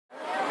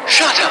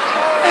Shut up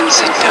and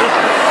sit down.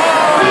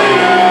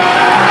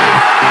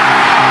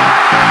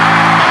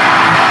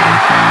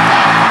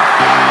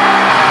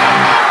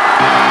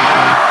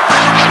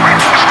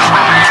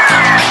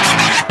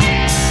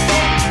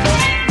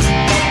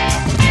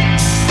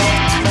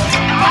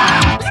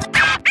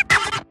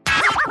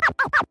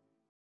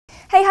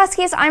 Hey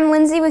Huskies, I'm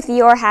Lindsay with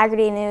your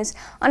Haggerty News.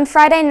 On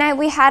Friday night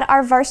we had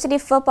our varsity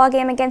football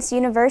game against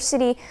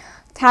University.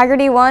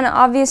 Haggerty won,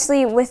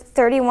 obviously, with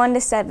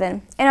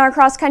 31-7. In our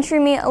cross-country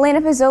meet,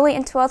 Elena Pizzoli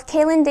in 12th,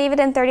 Kaylin David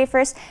in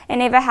 31st,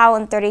 and Ava Howell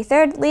in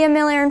 33rd, Leah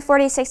Miller in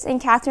 46th, and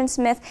Catherine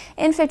Smith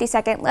in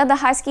 52nd led the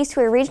Huskies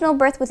to a regional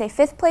berth with a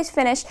 5th-place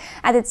finish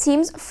at the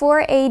team's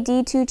 4A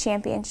D2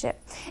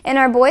 championship. In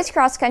our boys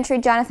cross-country,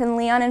 Jonathan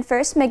Leon in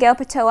 1st, Miguel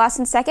Patoas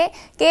in 2nd,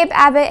 Gabe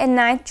Abbott in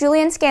 9th,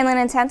 Julian Scanlon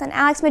in 10th, and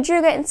Alex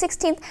Madruga in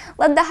 16th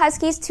led the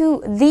Huskies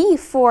to the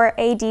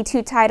 4A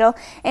D2 title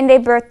and a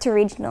berth to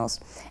regionals.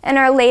 In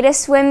our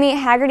latest swim meet,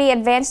 Haggerty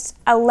advanced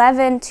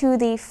 11 to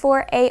the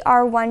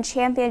 4AR1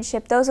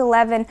 championship. Those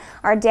 11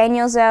 are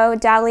Daniel Zoe,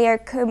 Dalia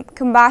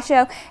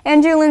Kumbasho,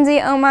 Andrew Lindsay,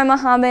 Omar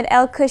Mohammed,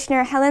 El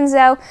Kushner, Helen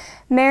Zoe,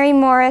 Mary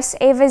Morris,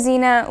 Ava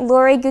Zena,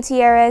 Lori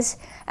Gutierrez,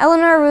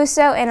 Eleanor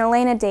Russo, and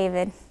Elena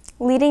David,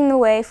 leading the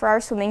way for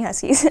our swimming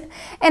Huskies.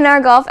 In our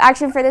golf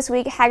action for this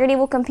week, Haggerty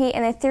will compete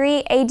in a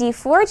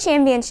 3AD4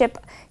 championship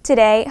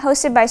today,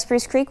 hosted by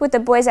Spruce Creek, with the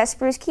boys at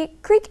Spruce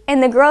Creek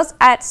and the girls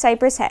at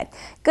Cypress Head.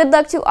 Good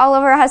luck to all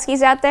of our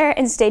Huskies out there,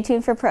 and stay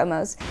tuned for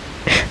promos.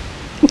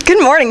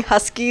 Good morning,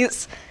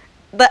 Huskies.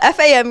 The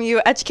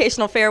FAMU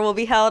Educational Fair will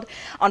be held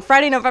on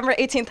Friday, November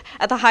 18th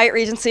at the Hyatt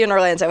Regency in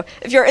Orlando.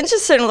 If you're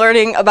interested in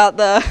learning about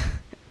the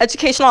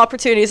educational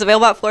opportunities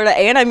available at Florida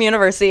A&M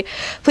University,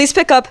 please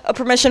pick up a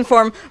permission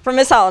form from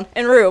Ms. Allen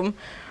in room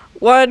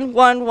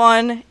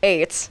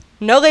 1118.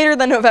 No later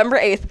than November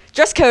 8th.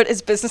 Dress code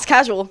is business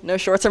casual, no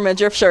shorts or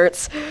midriff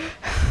shirts.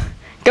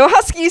 Go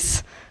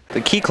Huskies! The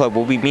Key Club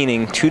will be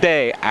meeting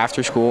today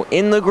after school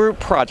in the group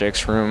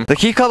projects room. The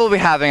Key Club will be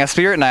having a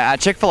spirit night at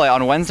Chick-fil-A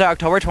on Wednesday,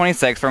 October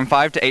 26th from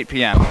 5 to 8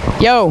 p.m.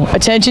 Yo,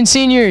 attention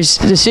seniors.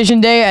 Decision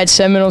Day at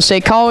Seminole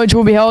State College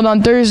will be held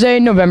on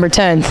Thursday, November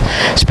 10th.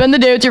 Spend the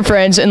day with your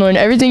friends and learn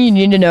everything you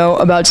need to know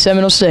about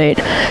Seminole State.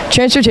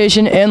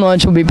 Transportation and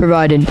lunch will be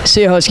provided.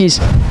 See you, Huskies.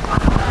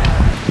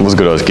 What's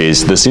good,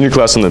 Huskies? The senior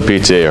class and the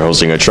PTA are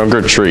hosting a trunk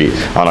or treat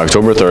on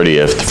October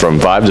 30th from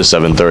 5 to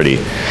 7:30.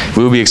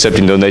 We will be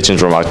accepting donations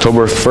from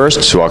October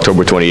 1st to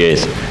October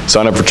 28th.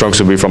 Sign up for trunks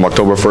will be from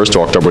October 1st to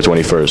October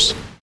 21st.